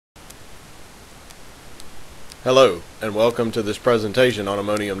Hello, and welcome to this presentation on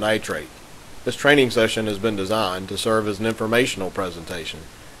ammonium nitrate. This training session has been designed to serve as an informational presentation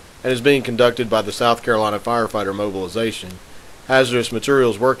and is being conducted by the South Carolina Firefighter Mobilization, Hazardous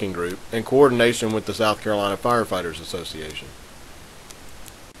Materials Working Group, in coordination with the South Carolina Firefighters Association.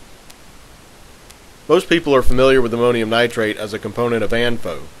 Most people are familiar with ammonium nitrate as a component of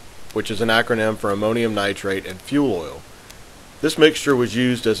ANFO, which is an acronym for ammonium nitrate and fuel oil. This mixture was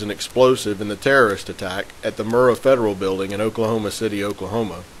used as an explosive in the terrorist attack at the Murrah Federal Building in Oklahoma City,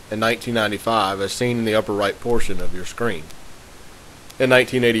 Oklahoma in 1995, as seen in the upper right portion of your screen. In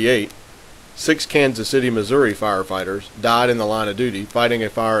 1988, 6 Kansas City, Missouri firefighters died in the line of duty fighting a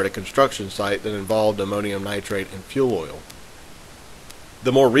fire at a construction site that involved ammonium nitrate and fuel oil.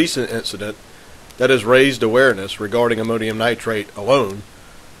 The more recent incident that has raised awareness regarding ammonium nitrate alone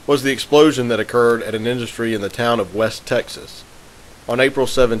was the explosion that occurred at an industry in the town of West Texas. On April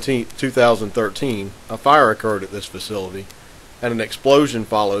 17, 2013, a fire occurred at this facility, and an explosion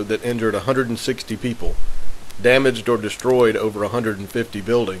followed that injured 160 people, damaged or destroyed over 150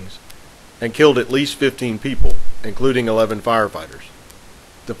 buildings, and killed at least 15 people, including 11 firefighters.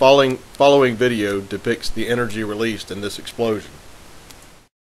 The following video depicts the energy released in this explosion.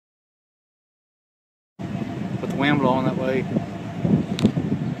 With the wind blowing that way.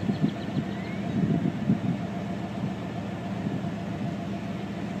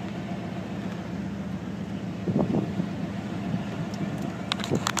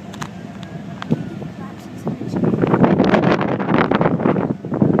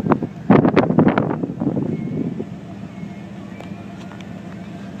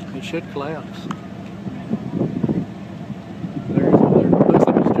 It should collapse. There. Looks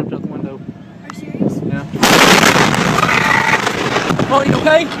like it just jumped out the window. Are you serious? Yeah. Oh, you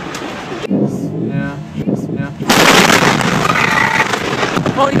okay? Yeah. Yeah.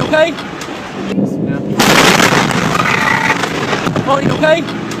 Oh, you okay? Yeah. Oh, you okay?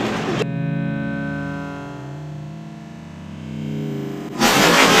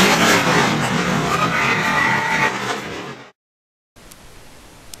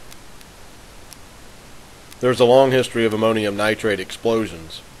 There's a long history of ammonium nitrate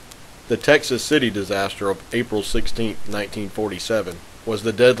explosions. The Texas City disaster of April 16, 1947 was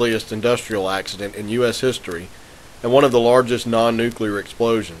the deadliest industrial accident in U.S. history and one of the largest non-nuclear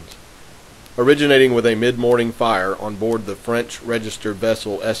explosions. Originating with a mid-morning fire on board the French registered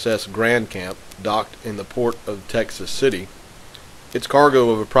vessel SS Grand Camp docked in the port of Texas City, its cargo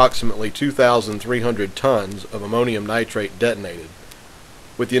of approximately 2,300 tons of ammonium nitrate detonated.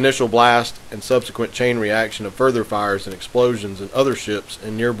 With the initial blast and subsequent chain reaction of further fires and explosions in other ships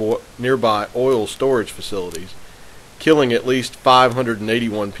and nearby oil storage facilities, killing at least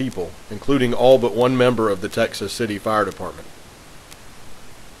 581 people, including all but one member of the Texas City Fire Department.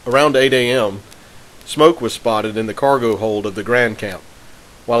 Around 8 a.m., smoke was spotted in the cargo hold of the Grand Camp,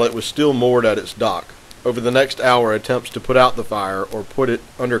 while it was still moored at its dock. Over the next hour, attempts to put out the fire or put it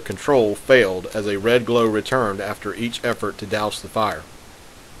under control failed as a red glow returned after each effort to douse the fire.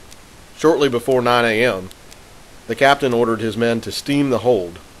 Shortly before 9 a.m., the captain ordered his men to steam the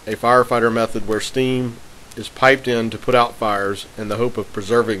hold, a firefighter method where steam is piped in to put out fires in the hope of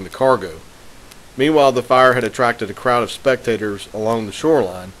preserving the cargo. Meanwhile, the fire had attracted a crowd of spectators along the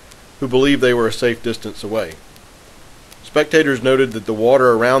shoreline who believed they were a safe distance away. Spectators noted that the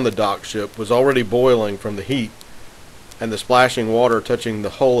water around the dock ship was already boiling from the heat, and the splashing water touching the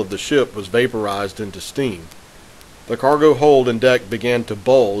hull of the ship was vaporized into steam. The cargo hold and deck began to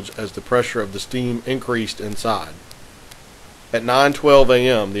bulge as the pressure of the steam increased inside. At 9:12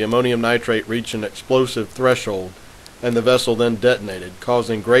 a.m., the ammonium nitrate reached an explosive threshold, and the vessel then detonated,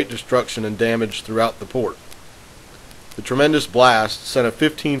 causing great destruction and damage throughout the port. The tremendous blast sent a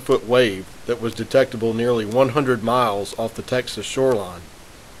 15-foot wave that was detectable nearly 100 miles off the Texas shoreline.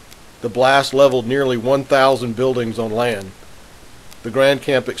 The blast leveled nearly 1,000 buildings on land. The Grand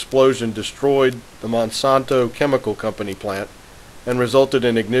Camp explosion destroyed the Monsanto Chemical Company plant and resulted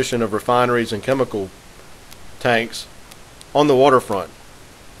in ignition of refineries and chemical tanks on the waterfront.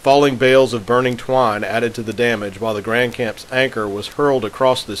 Falling bales of burning twine added to the damage while the Grand Camp's anchor was hurled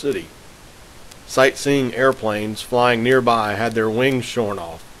across the city. Sightseeing airplanes flying nearby had their wings shorn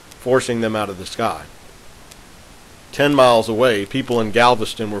off, forcing them out of the sky. 10 miles away, people in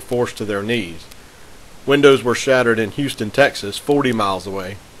Galveston were forced to their knees. Windows were shattered in Houston, Texas, 40 miles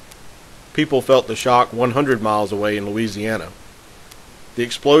away. People felt the shock 100 miles away in Louisiana. The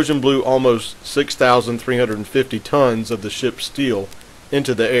explosion blew almost 6,350 tons of the ship's steel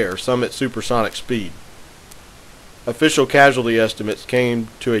into the air, some at supersonic speed. Official casualty estimates came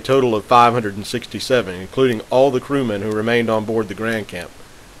to a total of 567, including all the crewmen who remained on board the Grand Camp.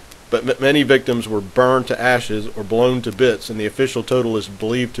 but many victims were burned to ashes or blown to bits, and the official total is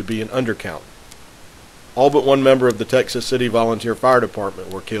believed to be an undercount. All but one member of the Texas City Volunteer Fire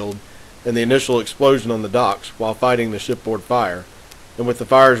Department were killed in the initial explosion on the docks while fighting the shipboard fire, and with the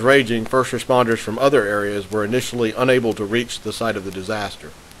fires raging, first responders from other areas were initially unable to reach the site of the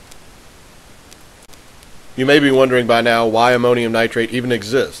disaster. You may be wondering by now why ammonium nitrate even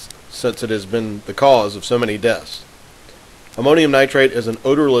exists, since it has been the cause of so many deaths. Ammonium nitrate is an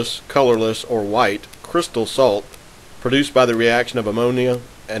odorless, colorless, or white crystal salt produced by the reaction of ammonia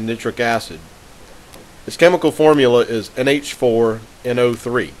and nitric acid. Its chemical formula is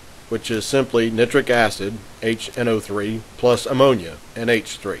NH4NO3, which is simply nitric acid, HNO3, plus ammonia,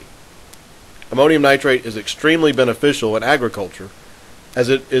 NH3. Ammonium nitrate is extremely beneficial in agriculture, as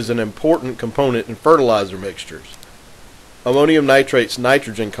it is an important component in fertilizer mixtures. Ammonium nitrate's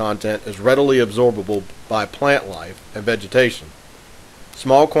nitrogen content is readily absorbable by plant life and vegetation.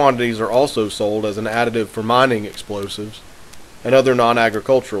 Small quantities are also sold as an additive for mining explosives and other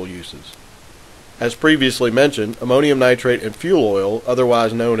non-agricultural uses. As previously mentioned, ammonium nitrate in fuel oil,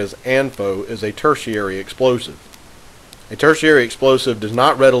 otherwise known as ANFO, is a tertiary explosive. A tertiary explosive does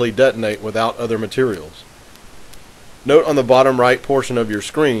not readily detonate without other materials. Note on the bottom right portion of your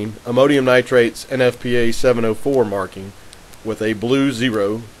screen ammonium nitrate's NFPA 704 marking with a blue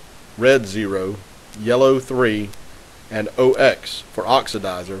 0, red 0, yellow 3, and OX for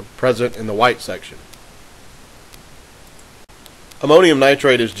oxidizer present in the white section. Ammonium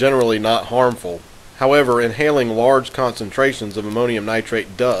nitrate is generally not harmful. However, inhaling large concentrations of ammonium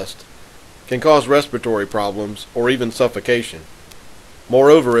nitrate dust can cause respiratory problems or even suffocation.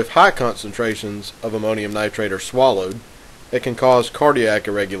 Moreover, if high concentrations of ammonium nitrate are swallowed, it can cause cardiac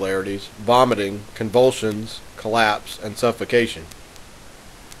irregularities, vomiting, convulsions, collapse, and suffocation.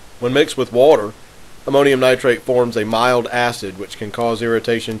 When mixed with water, ammonium nitrate forms a mild acid which can cause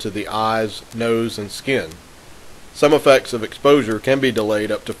irritation to the eyes, nose, and skin. Some effects of exposure can be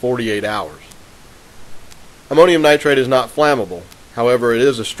delayed up to 48 hours. Ammonium nitrate is not flammable. However, it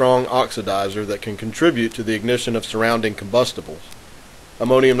is a strong oxidizer that can contribute to the ignition of surrounding combustibles.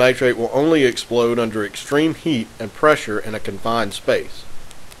 Ammonium nitrate will only explode under extreme heat and pressure in a confined space.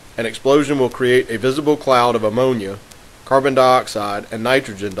 An explosion will create a visible cloud of ammonia, carbon dioxide, and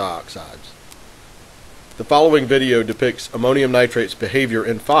nitrogen dioxides. The following video depicts ammonium nitrate's behavior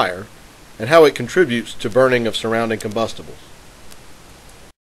in fire and how it contributes to burning of surrounding combustibles.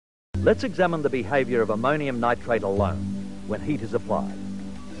 Let's examine the behavior of ammonium nitrate alone when heat is applied.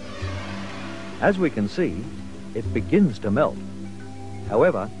 As we can see, it begins to melt.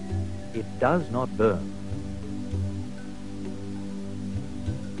 However, it does not burn.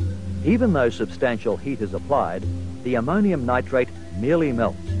 Even though substantial heat is applied, the ammonium nitrate merely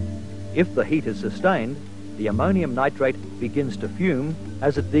melts. If the heat is sustained, the ammonium nitrate begins to fume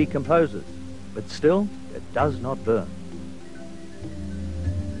as it decomposes, but still it does not burn.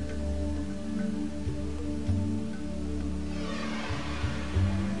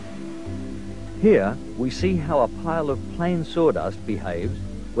 Here we see how a pile of plain sawdust behaves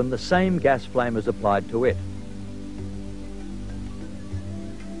when the same gas flame is applied to it.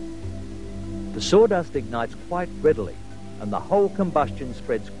 The sawdust ignites quite readily, and the whole combustion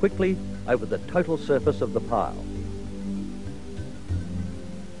spreads quickly over the total surface of the pile.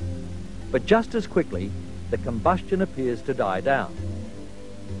 But just as quickly, the combustion appears to die down.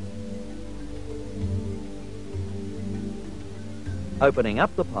 Opening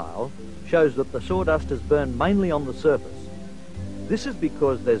up the pile shows that the sawdust is burned mainly on the surface. This is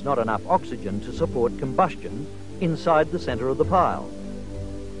because there's not enough oxygen to support combustion inside the center of the pile.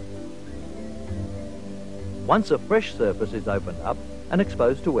 Once a fresh surface is opened up and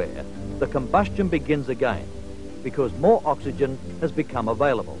exposed to air, the combustion begins again because more oxygen has become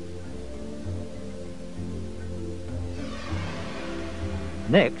available.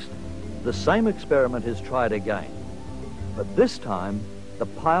 Next, the same experiment is tried again, but this time the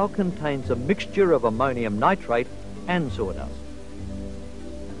pile contains a mixture of ammonium nitrate and sawdust.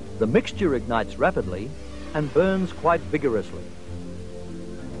 The mixture ignites rapidly and burns quite vigorously.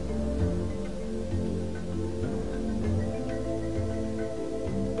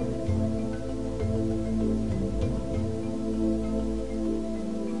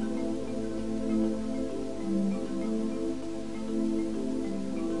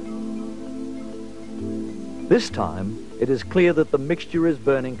 This time, it is clear that the mixture is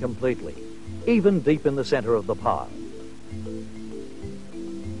burning completely, even deep in the center of the pile.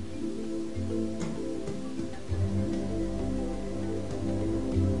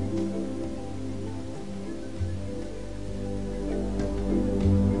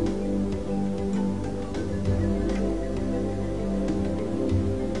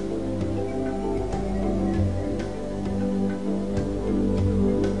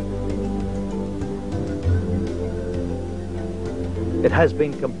 It has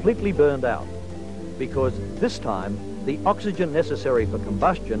been completely burned out because this time the oxygen necessary for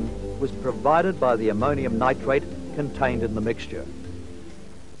combustion was provided by the ammonium nitrate contained in the mixture.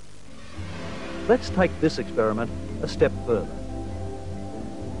 Let's take this experiment a step further.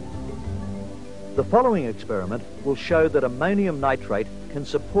 The following experiment will show that ammonium nitrate can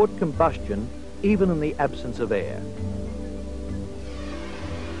support combustion even in the absence of air.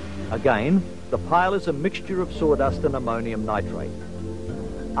 Again, the pile is a mixture of sawdust and ammonium nitrate.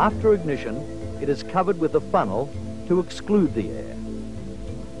 After ignition, it is covered with a funnel to exclude the air.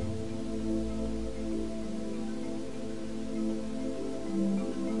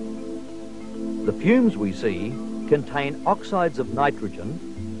 The fumes we see contain oxides of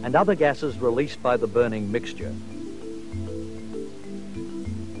nitrogen and other gases released by the burning mixture.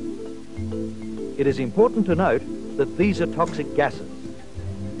 It is important to note that these are toxic gases.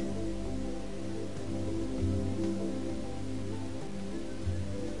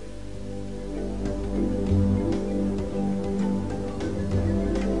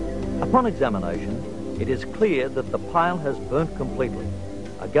 Upon examination, it is clear that the pile has burnt completely,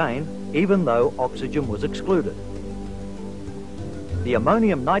 again, even though oxygen was excluded. The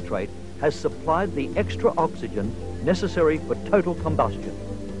ammonium nitrate has supplied the extra oxygen necessary for total combustion.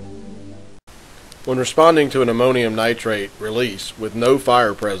 When responding to an ammonium nitrate release with no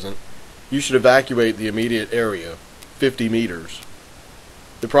fire present, you should evacuate the immediate area, 50 meters.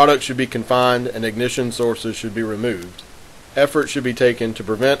 The product should be confined and ignition sources should be removed. Effort should be taken to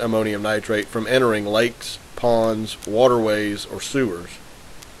prevent ammonium nitrate from entering lakes, ponds, waterways, or sewers.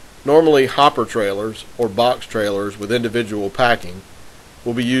 Normally, hopper trailers or box trailers with individual packing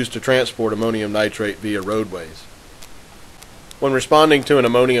will be used to transport ammonium nitrate via roadways. When responding to an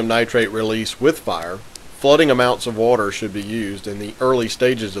ammonium nitrate release with fire, flooding amounts of water should be used in the early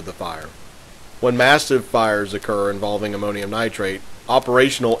stages of the fire. When massive fires occur involving ammonium nitrate,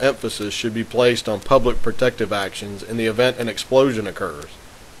 operational emphasis should be placed on public protective actions in the event an explosion occurs.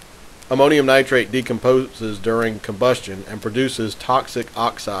 Ammonium nitrate decomposes during combustion and produces toxic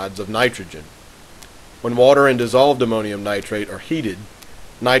oxides of nitrogen. When water and dissolved ammonium nitrate are heated,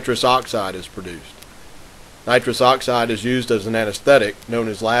 nitrous oxide is produced. Nitrous oxide is used as an anesthetic known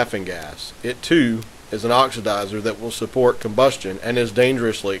as laughing gas. It too is an oxidizer that will support combustion and is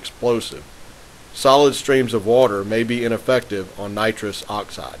dangerously explosive. Solid streams of water may be ineffective on nitrous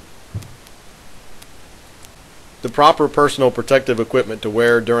oxide. The proper personal protective equipment to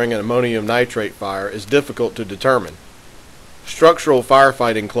wear during an ammonium nitrate fire is difficult to determine. Structural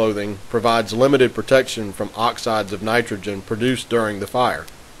firefighting clothing provides limited protection from oxides of nitrogen produced during the fire.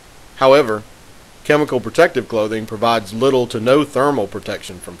 However, chemical protective clothing provides little to no thermal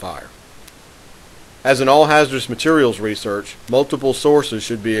protection from fire. As in all hazardous materials research, multiple sources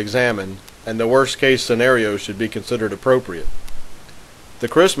should be examined and the worst-case scenario should be considered appropriate. The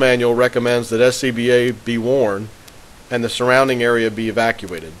CRIS manual recommends that SCBA be worn and the surrounding area be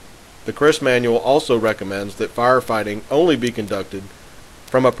evacuated. The CRIS manual also recommends that firefighting only be conducted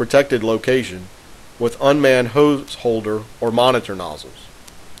from a protected location with unmanned hose holder or monitor nozzles.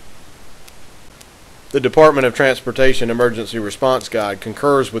 The Department of Transportation Emergency Response Guide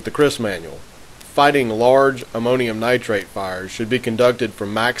concurs with the CRIS manual. Fighting large ammonium nitrate fires should be conducted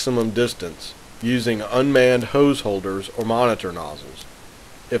from maximum distance using unmanned hose holders or monitor nozzles.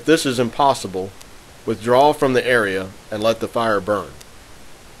 If this is impossible, withdraw from the area and let the fire burn.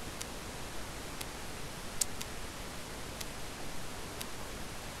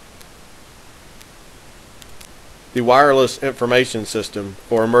 The wireless information system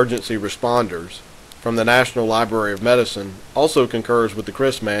for emergency responders from the National Library of Medicine also concurs with the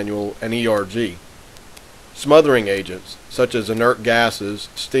CRIS manual and ERG. Smothering agents, such as inert gases,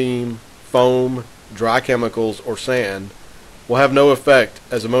 steam, foam, dry chemicals, or sand, will have no effect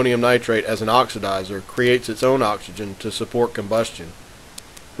as ammonium nitrate as an oxidizer creates its own oxygen to support combustion.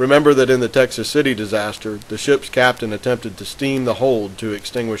 Remember that in the Texas City disaster, the ship's captain attempted to steam the hold to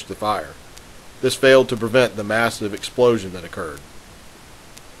extinguish the fire. This failed to prevent the massive explosion that occurred.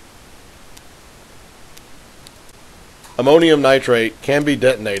 Ammonium nitrate can be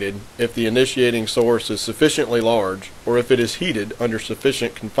detonated if the initiating source is sufficiently large or if it is heated under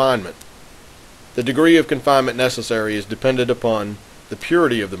sufficient confinement. The degree of confinement necessary is dependent upon the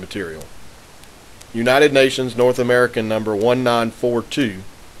purity of the material. United Nations North American number 1942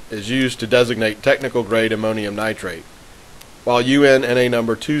 is used to designate technical grade ammonium nitrate, while UNNA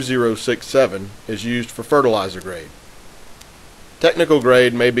number 2067 is used for fertilizer grade. Technical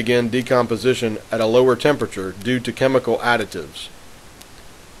grade may begin decomposition at a lower temperature due to chemical additives.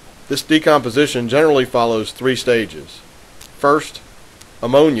 This decomposition generally follows 3 stages. First,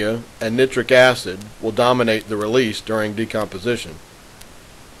 ammonia and nitric acid will dominate the release during decomposition.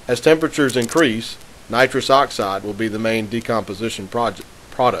 As temperatures increase, nitrous oxide will be the main decomposition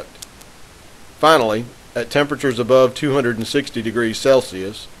product. Finally, at temperatures above 260 degrees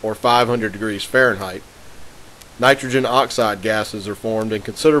Celsius or 500 degrees Fahrenheit, nitrogen oxide gases are formed in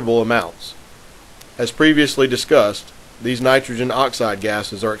considerable amounts. As previously discussed, these nitrogen oxide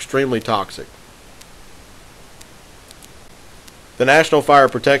gases are extremely toxic. The National Fire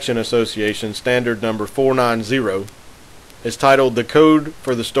Protection Association Standard Number 490 is titled The Code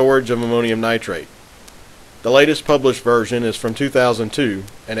for the Storage of Ammonium Nitrate. The latest published version is from 2002,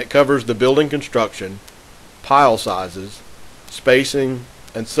 and it covers the building construction, pile sizes, spacing,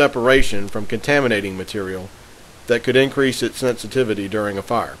 and separation from contaminating material that could increase its sensitivity during a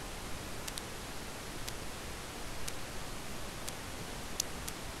fire.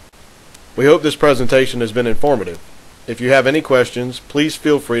 We hope this presentation has been informative. If you have any questions, please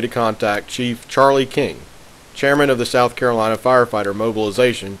feel free to contact Chief Charlie King, Chairman of the South Carolina Firefighter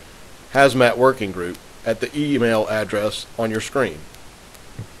Mobilization Hazmat Working Group, at the email address on your screen.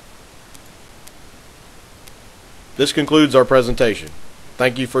 This concludes our presentation.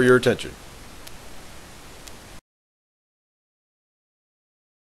 Thank you for your attention.